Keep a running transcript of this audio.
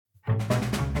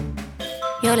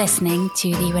You're listening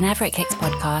to the Whenever It Kicks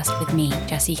podcast with me,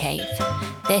 Jessie Cave.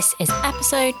 This is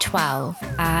episode 12,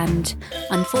 and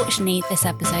unfortunately this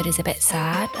episode is a bit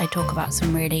sad. I talk about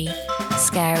some really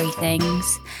scary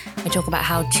things. I talk about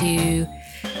how to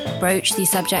broach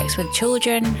these subjects with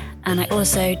children, and I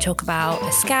also talk about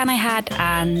a scan I had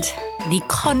and the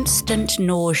constant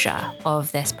nausea of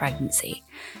this pregnancy.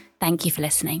 Thank you for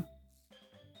listening.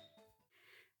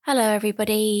 Hello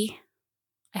everybody.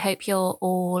 I hope you're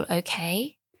all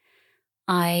okay.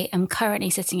 I am currently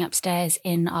sitting upstairs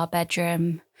in our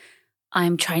bedroom.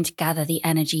 I'm trying to gather the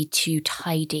energy to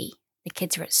tidy. The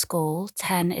kids are at school.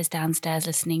 10 is downstairs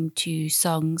listening to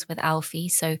songs with Alfie.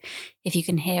 So if you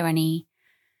can hear any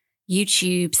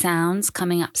YouTube sounds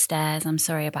coming upstairs, I'm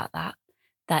sorry about that.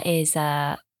 That is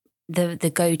the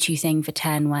go-to thing for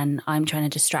 10 when I'm trying to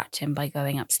distract him by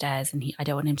going upstairs and I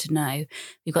don't want him to know.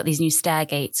 We've got these new stair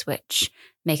gates which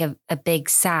make a big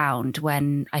sound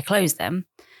when I close them,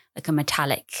 like a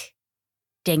metallic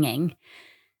dinging.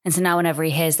 And so now whenever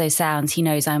he hears those sounds, he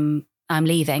knows I'm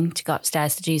leaving to go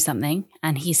upstairs to do something.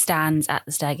 And he stands at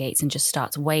the stair gates and just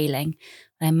starts wailing.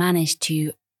 And I managed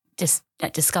to just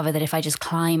discover that if I just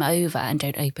climb over and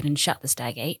don't open and shut the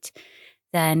stair gate,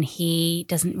 then he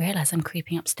doesn't realize I'm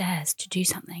creeping upstairs to do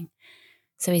something.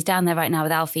 So he's down there right now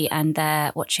with Alfie and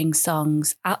they're watching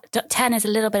songs. 10 is a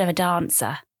little bit of a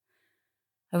dancer.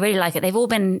 I really like it. They've all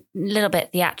been a little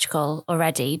bit theatrical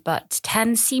already, but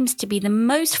 10 seems to be the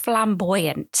most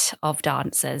flamboyant of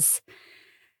dancers.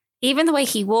 Even the way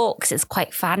he walks is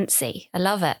quite fancy. I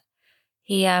love it.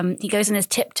 He goes on his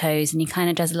tiptoes and he kind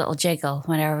of does a little jiggle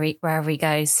wherever he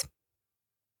goes.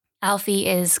 Alfie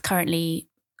is currently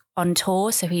on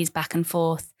tour, so he's back and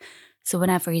forth. So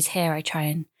whenever he's here,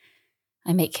 I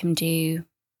make him do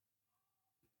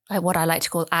what I like to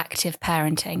call active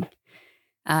parenting.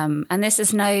 And this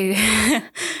is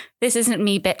this isn't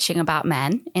me bitching about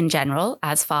men in general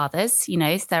as fathers. You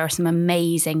know, there are some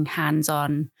amazing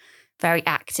hands-on, very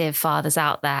active fathers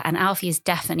out there. And Alfie is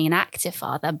definitely an active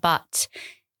father, but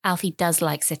Alfie does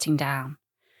like sitting down.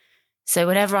 So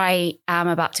whenever I am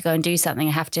about to go and do something,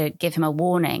 I have to give him a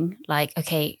warning, like,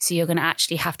 okay, so you're going to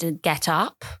actually have to get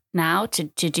up now to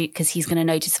do, because he's going to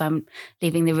notice if I'm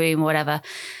leaving the room or whatever.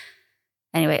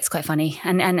 Anyway, it's quite funny.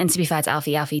 And to be fair to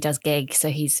Alfie does gig. So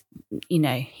he's, you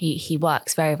know, he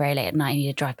works very, very late at night. He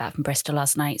had to drive back from Bristol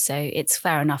last night. So it's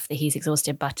fair enough that he's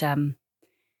exhausted. But a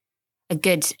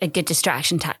good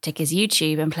distraction tactic is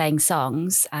YouTube and playing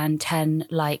songs. And 10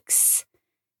 likes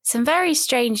some very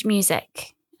strange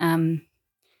music. I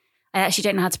actually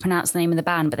don't know how to pronounce the name of the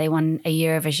band, but they won a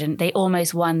Eurovision. They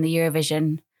almost won the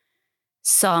Eurovision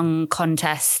Song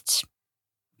Contest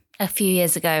a few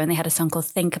years ago, and they had a song called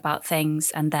Think About Things,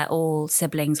 and they're all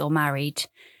siblings or married.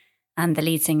 And the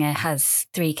lead singer has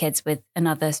 3 kids with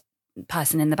another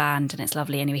person in the band, and it's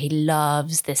lovely. Anyway, he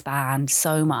loves this band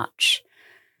so much.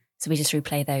 So we just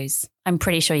replay those. I'm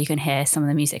pretty sure you can hear some of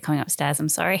the music coming upstairs. I'm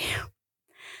sorry.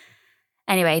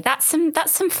 Anyway, that's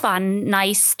some fun,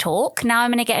 nice talk. Now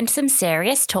I'm going to get into some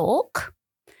serious talk.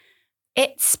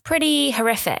 It's pretty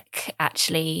horrific,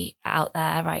 actually, out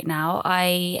there right now.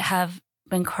 I have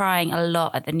been crying a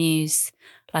lot at the news,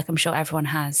 like I'm sure everyone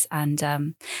has.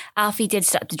 And Alfie did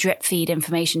start to drip feed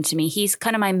information to me. He's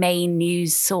kind of my main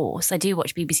news source. I do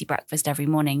watch BBC Breakfast every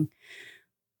morning,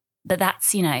 but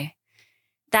that's, you know,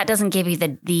 that doesn't give you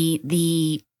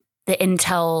the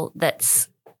intel that's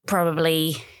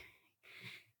probably,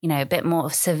 you know, a bit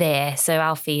more severe. So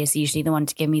Alfie is usually the one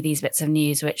to give me these bits of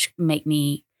news, which make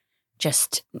me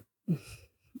just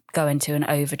go into an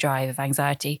overdrive of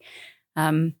anxiety.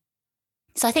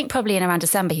 So I think probably in around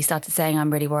December, he started saying,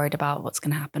 I'm really worried about what's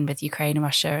going to happen with Ukraine and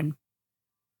Russia. And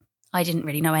I didn't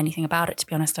really know anything about it, to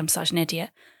be honest. I'm such an idiot.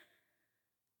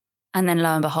 And then lo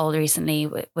and behold, recently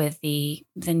with the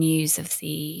news of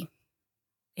the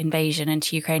invasion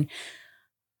into Ukraine,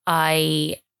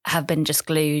 I have been just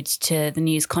glued to the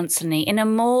news constantly in a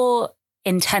more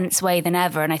intense way than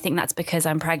ever. And I think that's because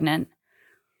I'm pregnant.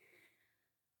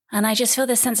 And I just feel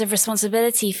this sense of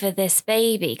responsibility for this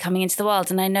baby coming into the world.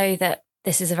 And I know that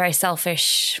this is a very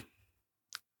selfish,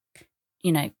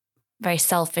 you know, very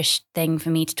selfish thing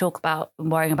for me to talk about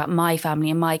and worrying about my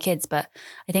family and my kids. But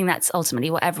I think that's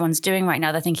ultimately what everyone's doing right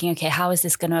now. They're thinking, okay, how is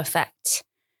this going to affect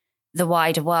the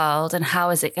wider world? And how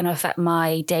is it going to affect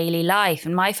my daily life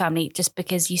and my family? Just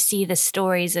because you see the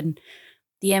stories and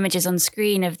the images on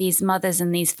screen of these mothers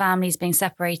and these families being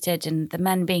separated and the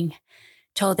men being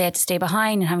told they had to stay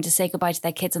behind and having to say goodbye to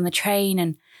their kids on the train,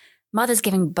 and mothers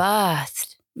giving birth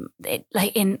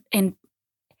like in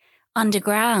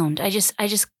underground. I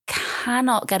just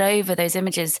cannot get over those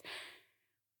images.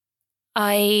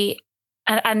 I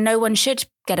And no one should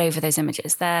get over those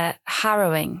images. They're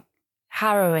harrowing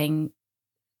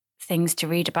things to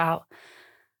read about.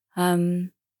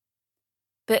 But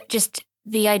just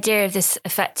the idea of this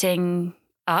affecting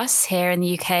us here in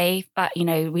the UK, but,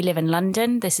 we live in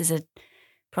London. This is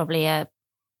probably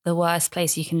the worst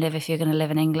place you can live if you're going to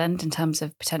live in England in terms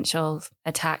of potential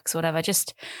attacks, whatever.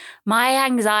 Just my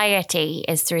anxiety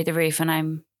is through the roof, and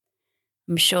I'm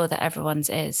sure that everyone's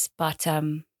is. But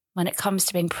when it comes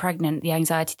to being pregnant, the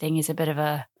anxiety thing is a bit of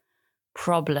a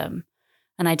problem.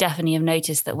 And I definitely have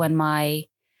noticed that when my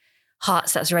heart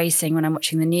starts racing when I'm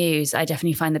watching the news, I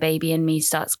definitely find the baby in me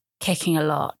starts kicking a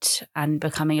lot and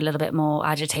becoming a little bit more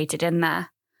agitated in there.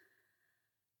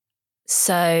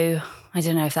 So I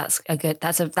don't know if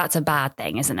that's a bad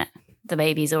thing, isn't it? The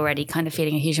baby's already kind of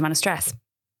feeling a huge amount of stress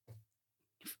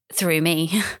through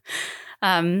me.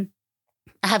 I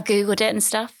have Googled it and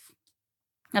stuff.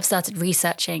 I've started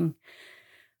researching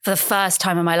for the first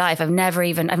time in my life. I've never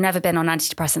been on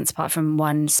antidepressants apart from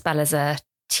one spell as a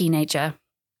teenager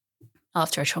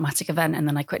after a traumatic event, and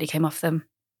then I quickly came off them.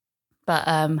 But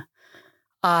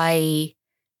I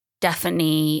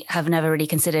definitely have never really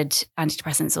considered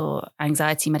antidepressants or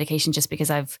anxiety medication, just because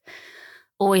I've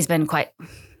always been quite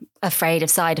afraid of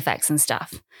side effects and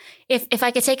stuff. If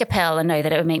I could take a pill and know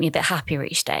that it would make me a bit happier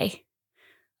each day,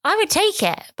 I would take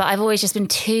it. But I've always just been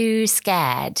too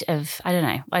scared of, I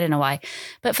don't know why.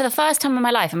 But for the first time in my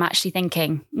life, I'm actually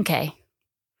thinking, okay,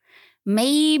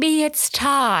 maybe it's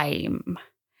time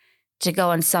to go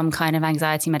on some kind of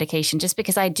anxiety medication, just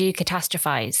because I do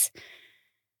catastrophize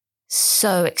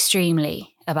so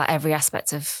extremely about every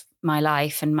aspect of my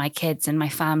life and my kids and my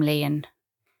family. And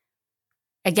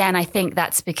again, I think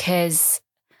that's because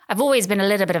I've always been a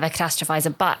little bit of a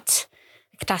catastrophizer, but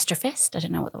a catastrophist, I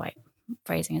don't know what the right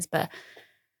phrasing is, but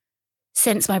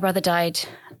since my brother died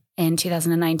in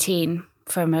 2019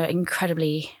 from an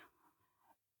incredibly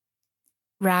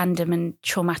random and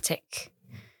traumatic,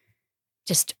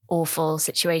 just awful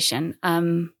situation,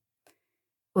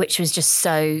 which was just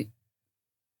so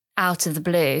out of the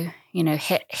blue,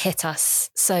 hit us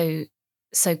so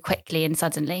quickly and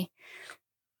suddenly.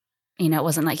 It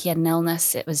wasn't like he had an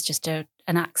illness. It was just an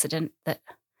accident that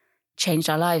changed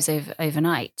our lives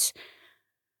overnight.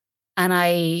 And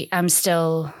I am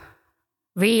still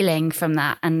reeling from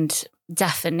that. And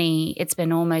definitely it's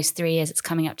been almost 3 years. It's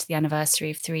coming up to the anniversary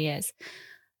of 3 years.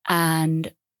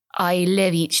 And I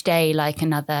live each day like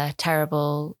another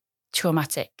terrible,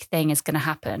 traumatic thing is going to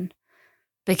happen,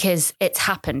 because it's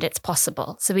happened, it's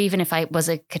possible. So even if I was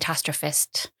a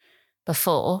catastrophist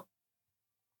before,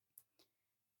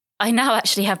 I now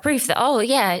actually have proof that, oh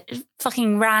yeah,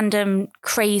 fucking random,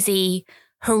 crazy,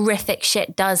 horrific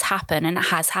shit does happen, and it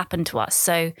has happened to us.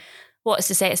 So what's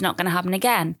to say it's not going to happen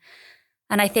again?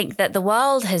 And I think that the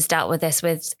world has dealt with this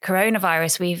with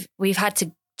coronavirus. We've had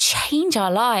to change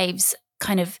our lives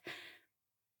kind of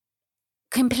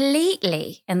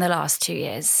completely in the last 2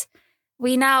 years.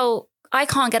 I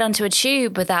can't get onto a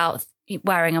tube without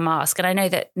wearing a mask. And I know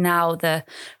that now the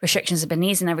restrictions have been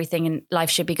eased and everything, and life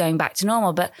should be going back to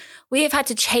normal. But we have had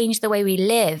to change the way we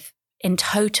live in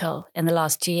total in the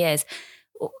last 2 years.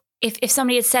 If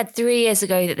somebody had said 3 years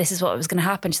ago that this is what was going to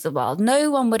happen to the world, no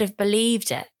one would have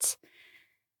believed it.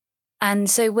 And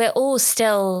so we're all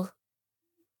still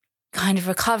kind of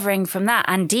recovering from that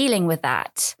and dealing with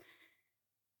that.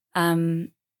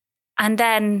 And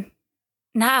then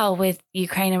now with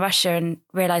Ukraine and Russia, and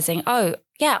realizing, oh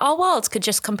yeah, our worlds could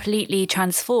just completely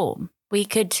transform. We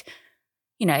could,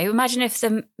 imagine if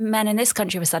the men in this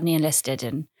country were suddenly enlisted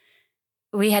and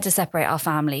we had to separate our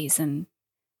families and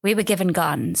we were given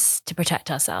guns to protect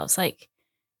ourselves. Like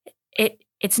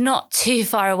it's not too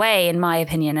far away, in my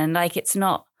opinion. And it's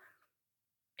not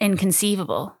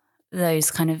inconceivable,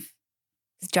 those kind of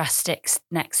drastic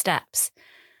next steps.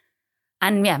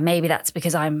 And yeah, maybe that's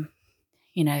because I'm,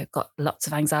 got lots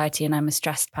of anxiety and I'm a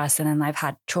stressed person and I've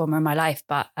had trauma in my life.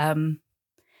 But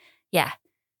yeah,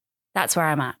 that's where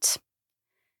I'm at.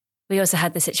 We also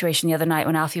had the situation the other night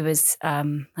when Alfie was, I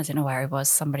don't know where he was,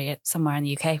 somewhere in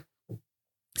the UK.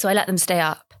 So I let them stay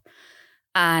up.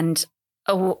 And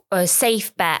a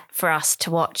safe bet for us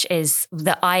to watch is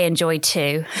that I enjoy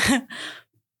too,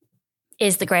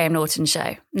 is the Graham Norton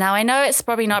show. Now, I know it's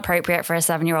probably not appropriate for a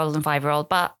 7-year-old and 5-year-old,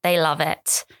 but they love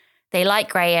it. They like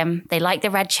Graham. They like the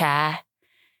red chair.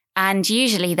 And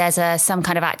usually there's some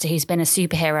kind of actor who's been a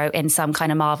superhero in some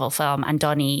kind of Marvel film, and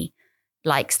Donnie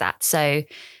likes that. So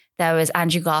there was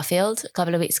Andrew Garfield a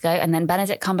couple of weeks ago, and then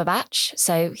Benedict Cumberbatch.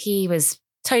 So he was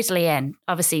totally in.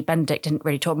 Obviously, Benedict didn't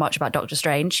really talk much about Doctor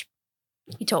Strange.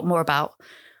 He talked more about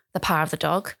The Power of the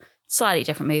Dog. Slightly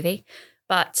different movie.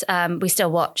 But we still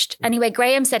watched. Anyway,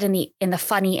 Graham said in the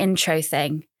funny intro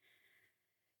thing,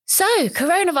 so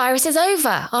coronavirus is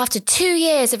over after 2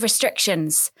 years of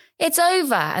restrictions. It's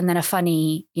over. And then a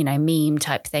funny, meme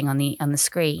type thing on the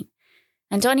screen.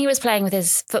 And Donnie was playing with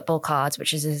his football cards,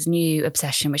 which is his new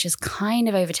obsession, which has kind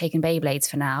of overtaken Beyblades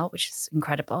for now, which is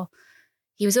incredible.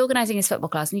 He was organising his football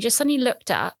class and he just suddenly looked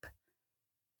up,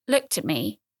 looked at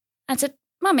me and said,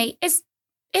 Mummy, is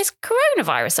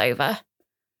coronavirus over?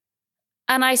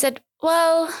 And I said,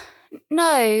 well,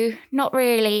 no, not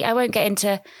really. I won't get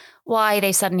into why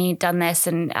they've suddenly done this,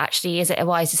 and actually, is it a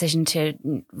wise decision to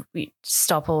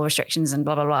stop all restrictions and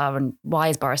blah, blah, blah, and why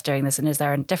is Boris doing this, and is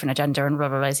there a different agenda and blah,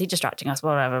 blah, blah, is he distracting us,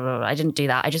 blah, blah, blah, blah, blah. I didn't do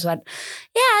that. I just went,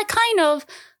 yeah, kind of.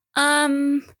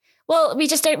 Well, we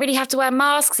just don't really have to wear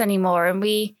masks anymore, and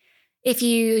if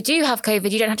you do have COVID,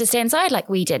 you don't have to stay inside like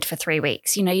we did for 3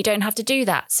 weeks. You don't have to do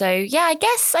that. So yeah, I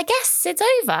guess it's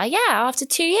over. Yeah, after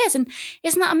 2 years. And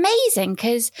isn't that amazing?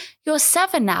 Because you're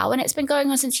 7 now and it's been going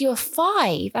on since you were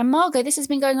 5. And Margot, this has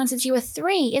been going on since you were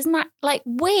 3. Isn't that like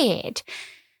weird?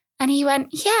 And he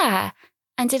went, yeah,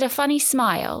 and did a funny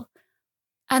smile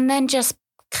and then just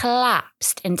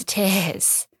collapsed into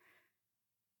tears,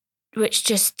 which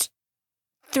just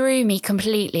threw me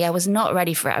completely. I was not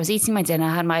ready for it. I was eating my dinner,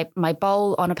 I had my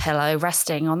bowl on a pillow,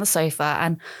 resting on the sofa,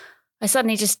 and I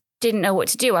suddenly just didn't know what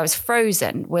to do. I was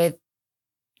frozen with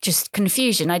just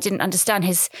confusion. I didn't understand.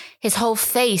 His whole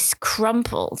face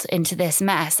crumpled into this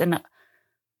mess, and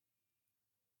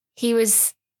he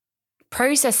was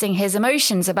processing his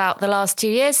emotions about the last 2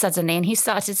 years suddenly, and he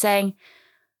started saying,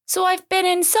 so I've been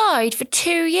inside for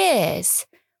 2 years.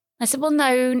 I said, well,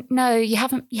 no, you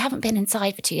haven't been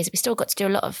inside for 2 years. We still got to do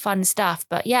a lot of fun stuff.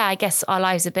 But yeah, I guess our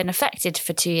lives have been affected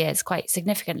for 2 years quite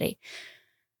significantly.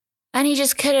 And he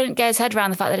just couldn't get his head around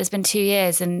the fact that it's been 2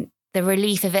 years and the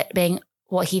relief of it being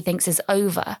what he thinks is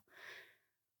over.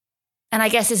 And I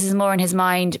guess this is more in his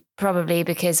mind, probably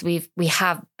because we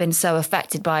have been so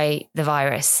affected by the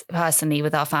virus personally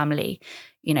with our family,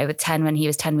 with 10 when he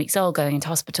was 10 weeks old, going into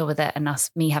hospital with it, and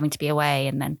me having to be away,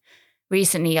 and then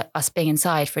recently, us being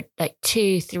inside for like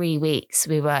 2-3 weeks,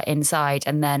 we were inside,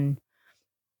 and then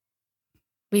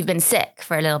we've been sick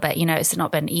for a little bit. It's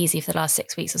not been easy for the last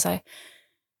 6 weeks or so.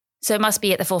 So it must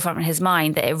be at the forefront of his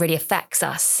mind that it really affects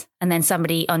us. And then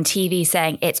somebody on TV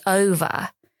saying it's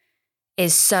over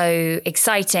is so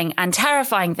exciting and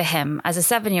terrifying for him as a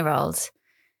 7-year-old.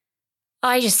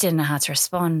 I just didn't know how to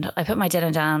respond. I put my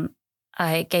dinner down.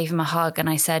 I gave him a hug and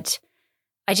I said,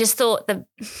 I just thought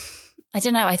I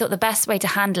thought the best way to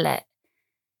handle it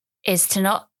is to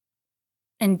not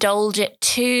indulge it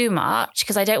too much,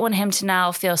 because I don't want him to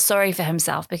now feel sorry for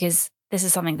himself, because this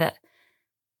is something that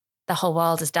the whole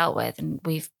world has dealt with, and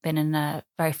we've been in a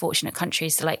very fortunate country.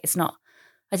 So it's not,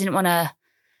 I didn't want to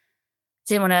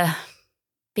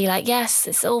be like, yes,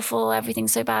 it's awful,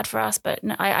 everything's so bad for us. But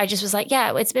no, I just was like,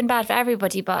 yeah, it's been bad for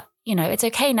everybody, but it's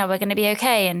okay now, we're going to be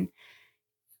okay. And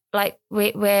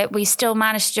we still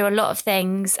managed to do a lot of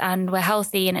things and we're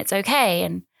healthy and it's okay.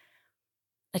 And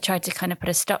I tried to kind of put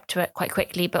a stop to it quite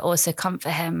quickly, but also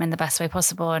comfort him in the best way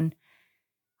possible. And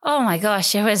oh my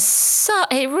gosh,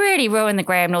 it really ruined the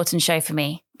Graham Norton show for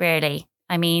me, really.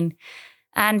 I mean,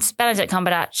 and Benedict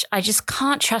Cumberbatch, I just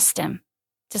can't trust him.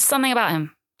 Just something about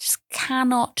him. Just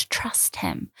cannot trust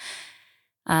him.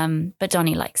 But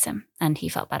Donnie likes him and he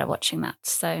felt better watching that.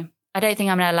 So I don't think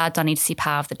I'm going to allow Donnie to see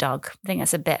Power of the Dog. I think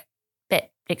that's a bit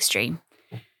extreme.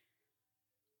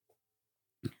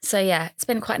 So yeah, it's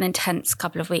been quite an intense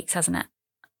couple of weeks, hasn't it?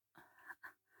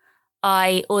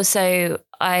 They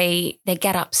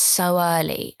get up so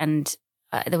early, and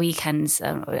the weekends,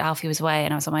 Alfie was away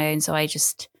and I was on my own. So I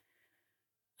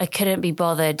couldn't be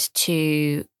bothered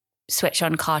to switch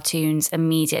on cartoons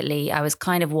immediately. I was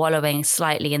kind of wallowing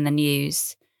slightly in the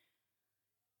news.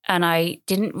 And I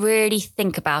didn't really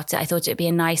think about it. I thought it'd be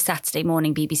a nice Saturday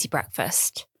morning BBC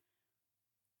breakfast.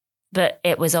 But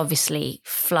it was obviously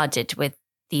flooded with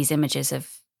these images of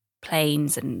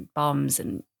planes and bombs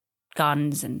and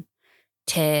guns and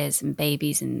tears and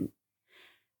babies and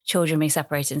children being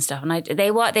separated and stuff. And they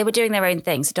were doing their own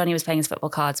thing. So Donnie was playing his football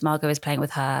cards. Margot was playing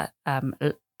with her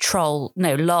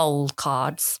LOL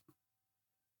cards.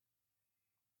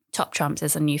 Top Trumps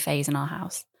is a new phase in our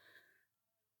house.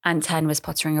 And 10 was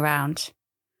pottering around.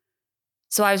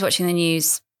 So I was watching the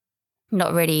news,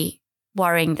 not really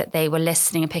worrying that they were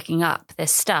listening and picking up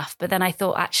this stuff. But then I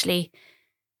thought, actually,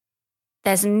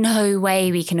 there's no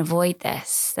way we can avoid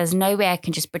this. There's no way I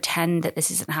can just pretend that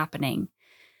this isn't happening.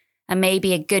 And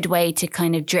maybe a good way to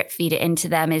kind of drip feed it into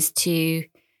them is to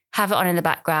have it on in the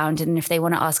background. And if they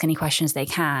want to ask any questions, they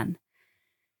can.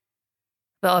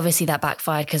 But obviously that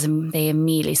backfired because they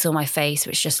immediately saw my face,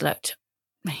 which just looked,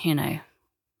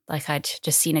 like I'd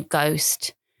just seen a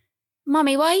ghost.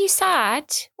 Mummy, why are you sad?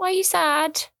 Why are you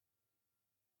sad?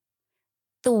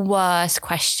 The worst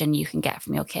question you can get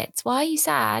from your kids. Why are you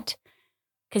sad?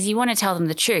 Because you want to tell them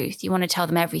the truth. You want to tell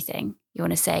them everything. You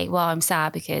want to say, well, I'm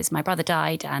sad because my brother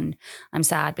died, and I'm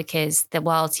sad because the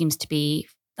world seems to be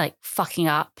like fucking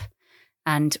up,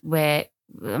 and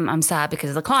I'm sad because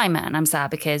of the climate, and I'm sad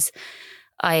because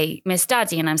I miss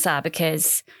Daddy, and I'm sad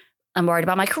because I'm worried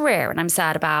about my career, and I'm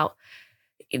sad about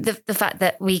the fact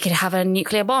that we could have a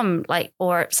nuclear bomb,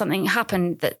 or something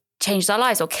happen that changes our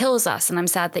lives or kills us. And I'm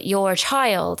sad that you're a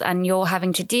child and you're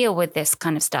having to deal with this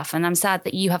kind of stuff. And I'm sad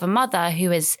that you have a mother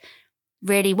who is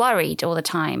really worried all the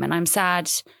time. And I'm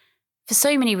sad for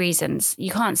so many reasons.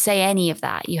 You can't say any of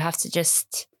that. You have to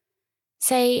just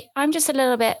say, I'm just a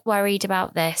little bit worried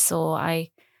about this, or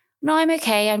no, I'm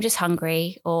okay. I'm just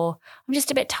hungry, or I'm just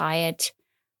a bit tired.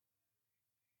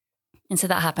 And so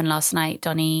that happened last night.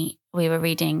 Donnie, we were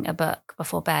reading a book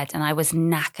before bed and I was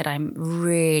knackered. I'm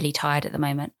really tired at the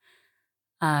moment.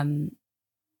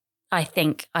 I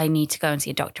think I need to go and see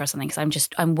a doctor or something because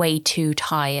I'm way too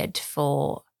tired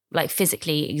for,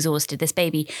 physically exhausted. This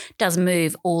baby does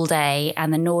move all day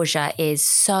and the nausea is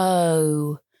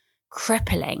so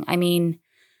crippling. I mean,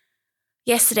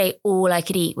 yesterday, all I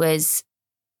could eat was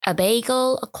a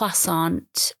bagel, a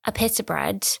croissant, a pita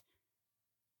bread,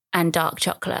 and dark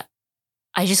chocolate.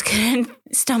 I just couldn't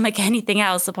stomach anything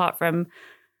else apart from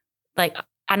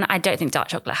and I don't think dark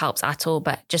chocolate helps at all,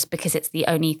 but just because it's the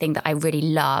only thing that I really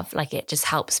love, it just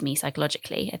helps me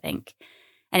psychologically, I think.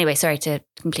 Anyway, sorry to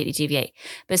completely deviate.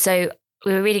 But so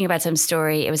we were reading about some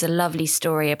story. It was a lovely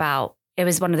story it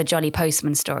was one of the Jolly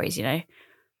Postman stories, And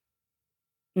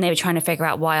they were trying to figure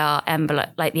out why our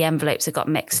the envelopes had got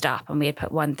mixed up and we had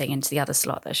put one thing into the other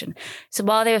slot version. So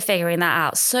while they were figuring that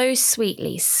out, so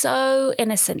sweetly, so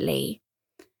innocently,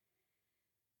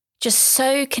 just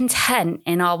so content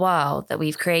in our world that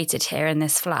we've created here in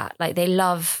this flat.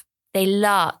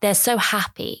 They're so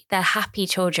happy. They're happy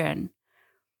children.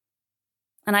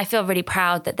 And I feel really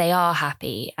proud that they are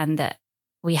happy and that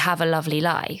we have a lovely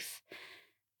life.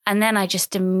 And then I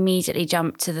just immediately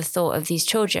jumped to the thought of these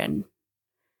children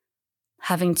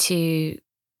having to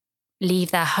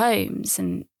leave their homes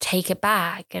and take a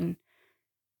bag and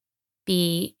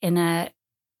be in a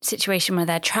situation where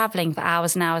they're traveling for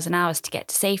hours and hours and hours to get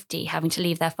to safety, having to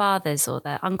leave their fathers or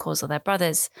their uncles or their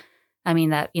brothers,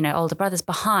 their older brothers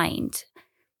behind.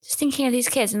 Just thinking of these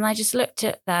kids, and I just looked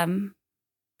at them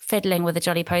fiddling with a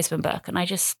Jolly Postman book, and I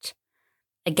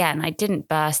didn't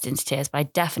burst into tears, but I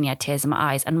definitely had tears in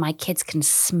my eyes, and my kids can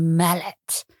smell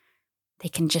it. They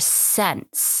can just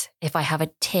sense if I have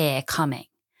a tear coming.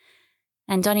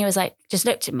 And Donnie was just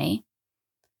looked at me.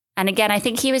 And again, I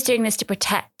think he was doing this to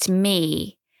protect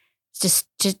me. Just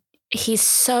he's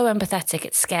so empathetic,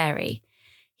 it's scary.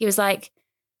 He was like,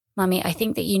 Mummy, I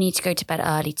think that you need to go to bed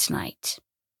early tonight.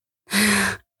 And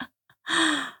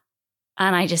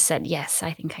I just said, yes,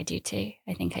 I think I do too.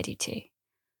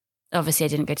 Obviously, I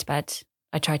didn't go to bed.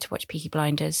 I tried to watch Peaky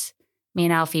Blinders. Me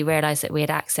and Alfie realised that we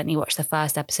had accidentally watched the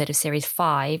first episode of series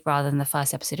 5 rather than the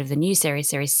first episode of the new series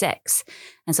 6.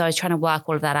 And so I was trying to work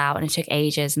all of that out and it took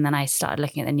ages. And then I started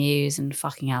looking at the news and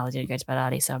fucking hell, I didn't go to bed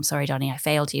early. So I'm sorry, Donnie, I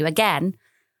failed you again.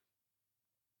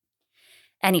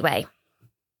 Anyway,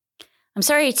 I'm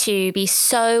sorry to be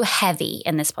so heavy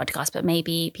in this podcast, but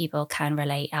maybe people can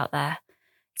relate out there.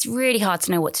 It's really hard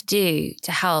to know what to do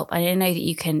to help. I know that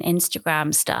you can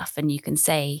Instagram stuff and you can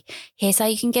say, here's how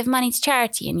you can give money to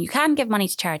charity, and you can give money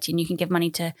to charity and you can give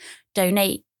money to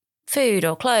donate food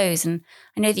or clothes. And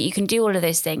I know that you can do all of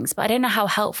those things, but I don't know how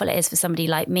helpful it is for somebody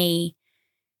like me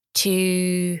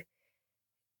to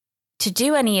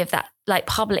do any of that,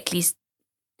 publicly,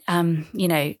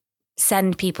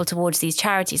 send people towards these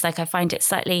charities. I find it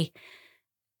slightly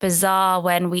bizarre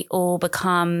when we all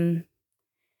become,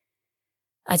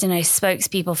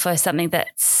 spokespeople for something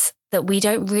that we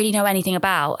don't really know anything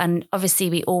about. And obviously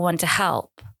we all want to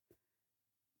help.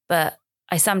 But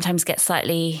I sometimes get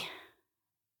slightly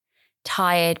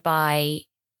tired by,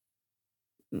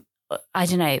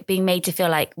 being made to feel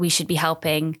like we should be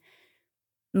helping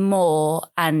more.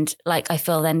 And I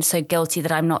feel then so guilty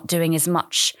that I'm not doing as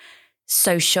much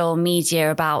social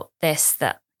media about this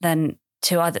than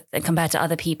compared to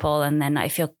other people. And then I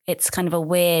feel it's kind of a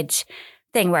weird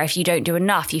thing where if you don't do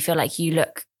enough, you feel like you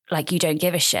look like you don't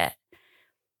give a shit.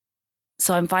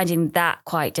 So I'm finding that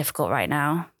quite difficult right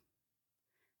now.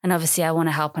 And obviously I want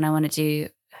to help and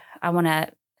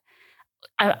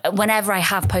whenever I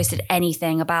have posted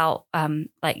anything about,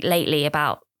 lately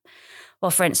about, well,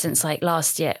 for instance,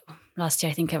 last last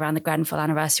year, I think around the Grenfell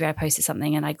anniversary, I posted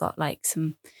something and I got like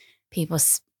some people,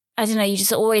 I don't know, you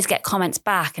just always get comments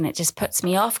back and it just puts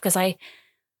me off because I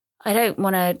don't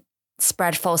want to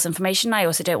spread false information. I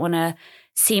also don't want to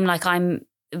seem like I'm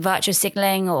virtue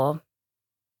signaling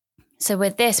So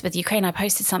with Ukraine, I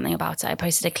posted something about it. I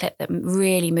posted a clip that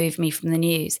really moved me from the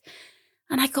news.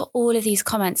 And I got all of these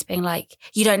comments being like,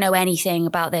 you don't know anything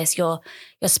about this. You're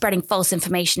spreading false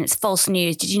information. It's false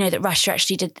news. Did you know that Russia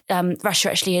actually had,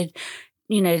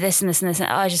 this and this and this.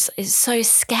 And it's so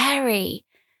scary.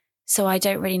 So I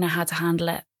don't really know how to handle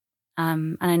it.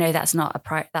 And I know that's not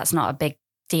a big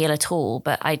deal at all,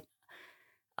 but I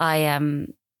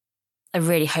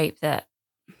really hope that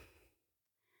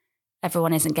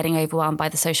everyone isn't getting overwhelmed by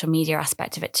the social media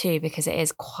aspect of it too, because it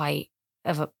is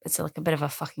it's like a bit of a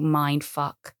fucking mind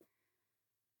fuck.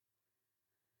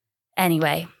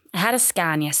 Anyway, I had a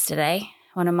scan yesterday,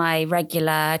 one of my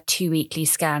regular 2 weekly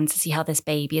scans to see how this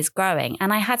baby is growing.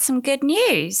 And I had some good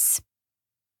news.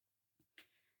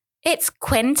 It's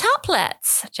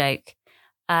quintuplets. Joke.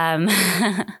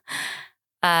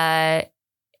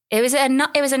 It was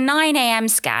a 9 a.m.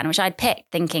 scan, which I'd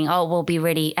picked thinking, we'll be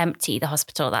really empty, the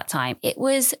hospital at that time. It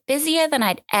was busier than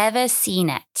I'd ever seen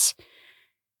it.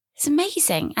 It's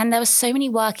amazing. And there were so many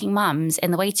working mums in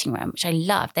the waiting room, which I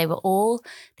loved. They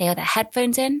had their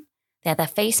headphones in, they had their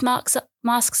face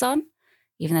masks on,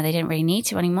 even though they didn't really need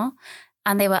to anymore.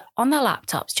 And they were on their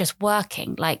laptops just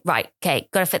working like, right, okay,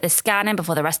 got to fit this scan in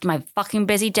before the rest of my fucking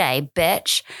busy day,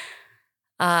 bitch.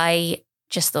 I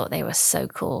just thought they were so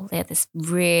cool. They had this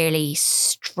really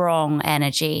strong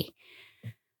energy.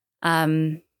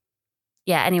 Anyway,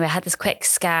 I had this quick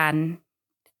scan.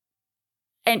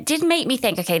 And it did make me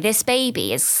think, okay, this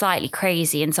baby is slightly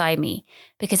crazy inside me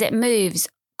because it moves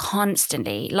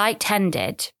constantly, like 10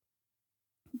 did,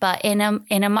 but in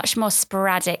a much more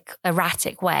sporadic,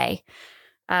 erratic way.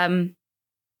 And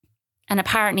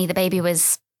apparently the baby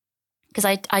was, because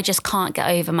I just can't get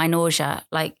over my nausea.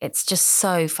 Like, it's just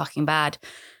so fucking bad.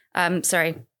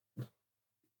 Sorry.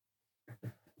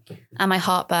 And my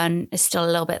heartburn is still a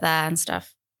little bit there and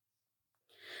stuff.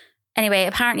 Anyway,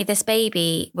 apparently this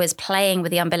baby was playing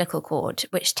with the umbilical cord,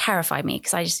 which terrified me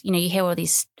because I just, you hear all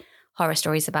these horror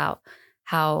stories about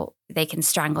how they can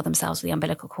strangle themselves with the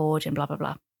umbilical cord and blah, blah,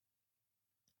 blah,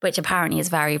 which apparently is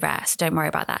very rare. So don't worry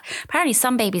about that. Apparently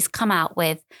some babies come out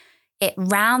with it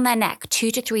round their neck 2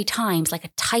 to 3 times, like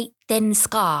a tight, thin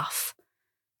scarf.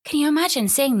 Can you imagine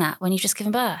seeing that when you've just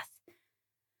given birth?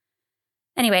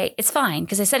 Anyway, it's fine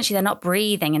because essentially they're not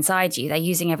breathing inside you. They're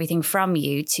using everything from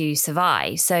you to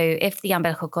survive. So if the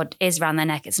umbilical cord is around their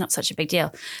neck, it's not such a big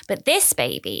deal. But this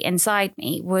baby inside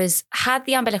me had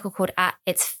the umbilical cord at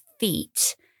its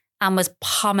feet and was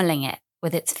pummeling it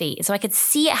with its feet. So I could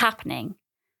see it happening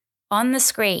on the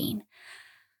screen.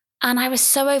 And I was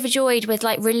so overjoyed with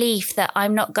like relief that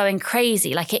I'm not going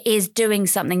crazy. Like it is doing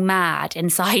something mad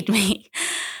inside me.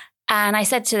 And I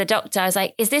said to the doctor, I was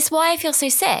like, is this why I feel so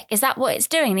sick? Is that what it's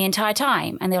doing the entire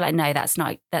time? And they were like, no, that's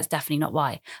definitely not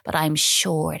why. But I'm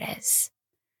sure it is.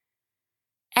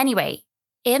 Anyway,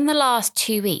 in the last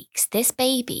 2 weeks, this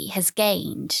baby has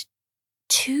gained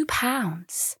 2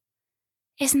 pounds.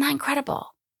 Isn't that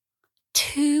incredible?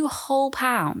 2 whole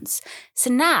pounds.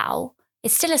 So now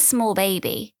it's still a small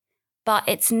baby, but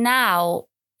it's the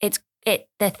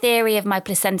theory of my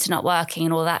placenta not working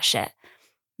and all that shit.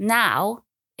 Now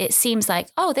it seems like,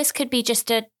 this could be just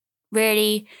a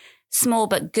really small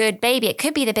but good baby. It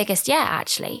could be the biggest yet,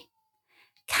 actually.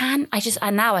 I'm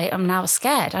now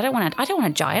scared. I don't want a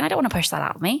giant. I don't want to push that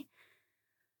out of me.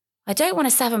 I don't want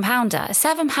a 7-pounder. A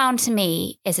 7-pound to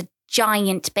me is a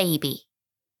giant baby.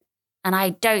 And I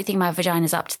don't think my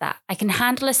vagina's up to that. I can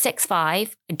handle a 6'5".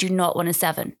 I do not want a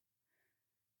 7.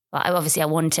 Well, obviously I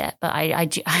want it, but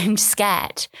I'm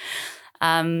scared.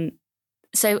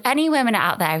 So any women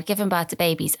out there who've given birth to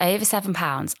babies over 7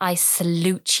 pounds, I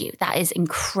salute you. That is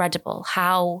incredible.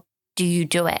 How do you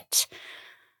do it?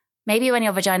 Maybe when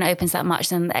your vagina opens that much,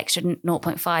 then the extra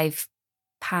 0.5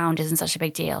 pound isn't such a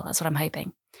big deal. That's what I'm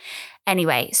hoping.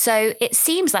 Anyway, so it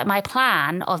seems like my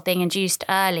plan of being induced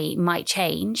early might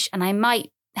change, and I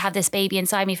might have this baby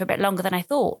inside me for a bit longer than I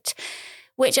thought,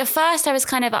 which at first I was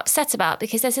kind of upset about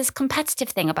because there's this competitive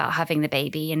thing about having the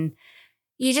baby, and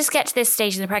you just get to this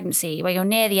stage in the pregnancy where you're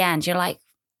near the end. You're like,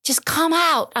 just come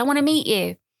out. I want to meet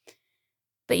you.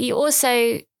 But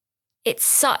it's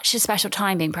such a special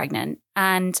time being pregnant.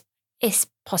 And it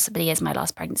possibly is my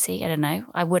last pregnancy. I don't know.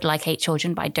 I would like 8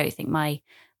 children, but I don't think my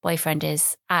boyfriend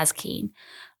is as keen.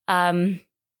 And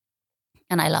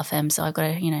I love him. So I've got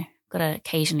to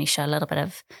occasionally show a little bit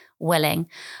of willing.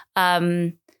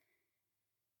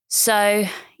 So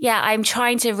yeah, I'm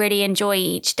trying to really enjoy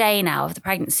each day now of the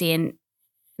pregnancy and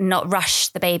not rush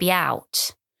the baby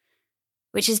out,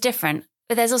 which is different.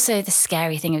 But there's also the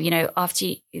scary thing of, after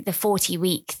the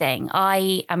 40-week thing,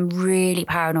 I am really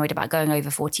paranoid about going over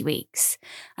 40 weeks.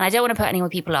 And I don't want to put any more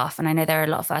people off. And I know there are a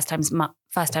lot of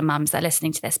first-time mums that are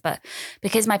listening to this, but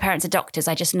because my parents are doctors,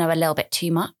 I just know a little bit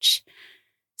too much.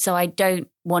 So I don't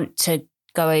want to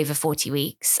go over 40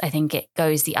 weeks. I think it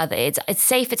goes the other. It's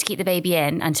safer to keep the baby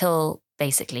in until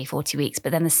basically 40 weeks.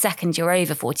 But then the second you're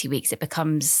over 40 weeks,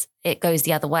 it goes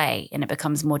the other way and it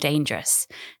becomes more dangerous.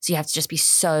 So you have to just be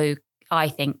so, I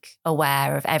think,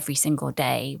 aware of every single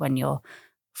day when you're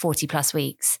 40 plus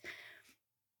weeks.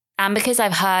 And because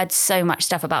I've heard so much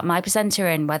stuff about my placenta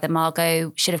and whether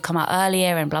Margot should have come out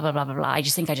earlier and blah, blah, blah, blah, blah, I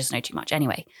just think I just know too much.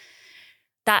 Anyway,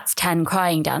 that's 10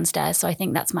 crying downstairs. So I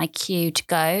think that's my cue to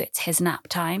go. It's his nap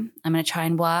time. I'm going to try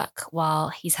and work while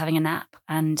he's having a nap,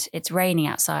 and it's raining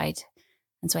outside.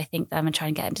 And so I think that I'm going to try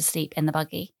and get him to sleep in the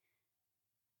buggy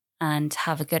and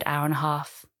have a good hour and a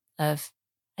half of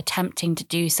attempting to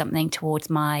do something towards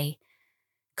my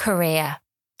career.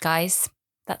 Guys,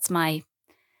 that's my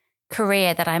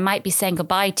career that I might be saying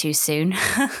goodbye to soon.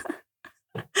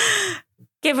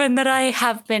 Given that I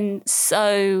have been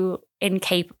so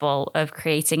incapable of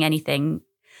creating anything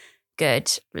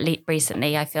good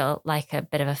recently, I feel like a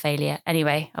bit of a failure.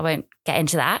 Anyway, I won't get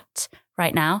into that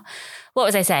right now. What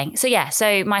was I saying? So yeah,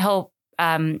 so my whole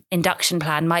induction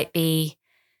plan might be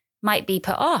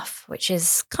put off, which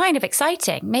is kind of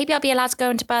exciting. Maybe I'll be allowed to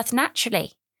go into birth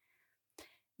naturally.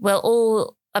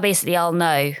 I'll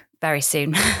know very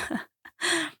soon.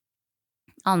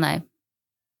 I'll know.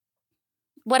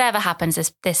 Whatever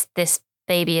happens, this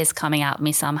baby is coming out of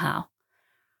me somehow.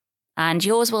 And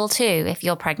yours will too if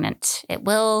you're pregnant. It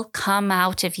will come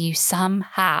out of you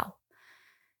somehow.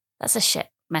 That's a shit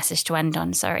message to end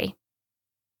on, sorry.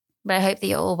 But I hope that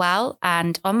you're all well.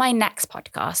 And on my next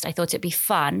podcast, I thought it'd be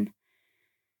fun.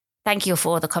 Thank you for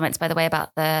all the comments, by the way,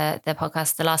 about the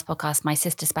podcast, the last podcast, my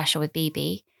sister special with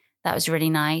BB. That was really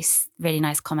nice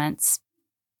comments.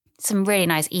 Some really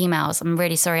nice emails. I'm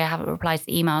really sorry I haven't replied to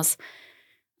the emails.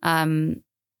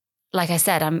 Like I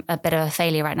said, I'm a bit of a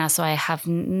failure right now, so I have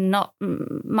not,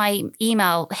 my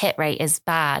email hit rate is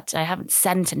bad. I haven't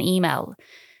sent an email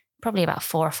probably about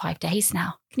 4 or 5 days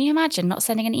now. Can you imagine not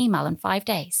sending an email in 5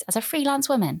 days as a freelance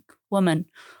woman? Sorry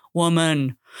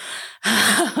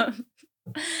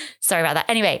about that.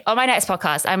 Anyway, on my next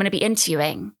podcast, I'm going to be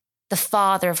interviewing the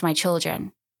father of my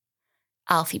children,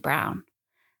 Alfie Brown,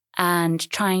 and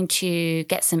trying to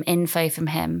get some info from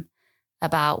him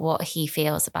about what he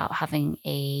feels about having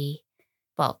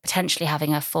potentially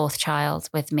having a 4th child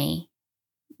with me,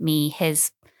 he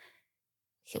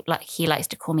likes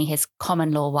to call me his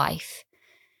common law wife.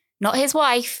 Not his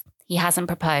wife. He hasn't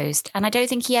proposed, and I don't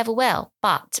think he ever will,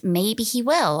 but maybe he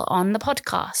will on the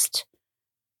podcast.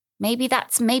 Maybe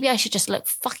I should just look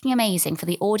fucking amazing for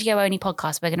the audio only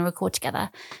podcast we're going to record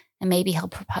together, and maybe he'll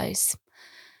propose.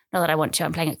 Not that I want to,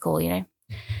 I'm playing it cool,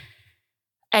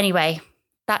 Anyway,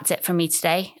 that's it from me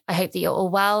today. I hope that you're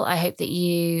all well. I hope that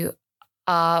you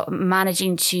are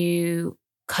managing to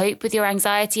cope with your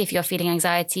anxiety if you're feeling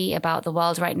anxiety about the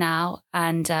world right now.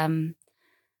 And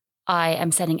I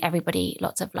am sending everybody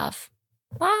lots of love.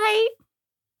 Bye.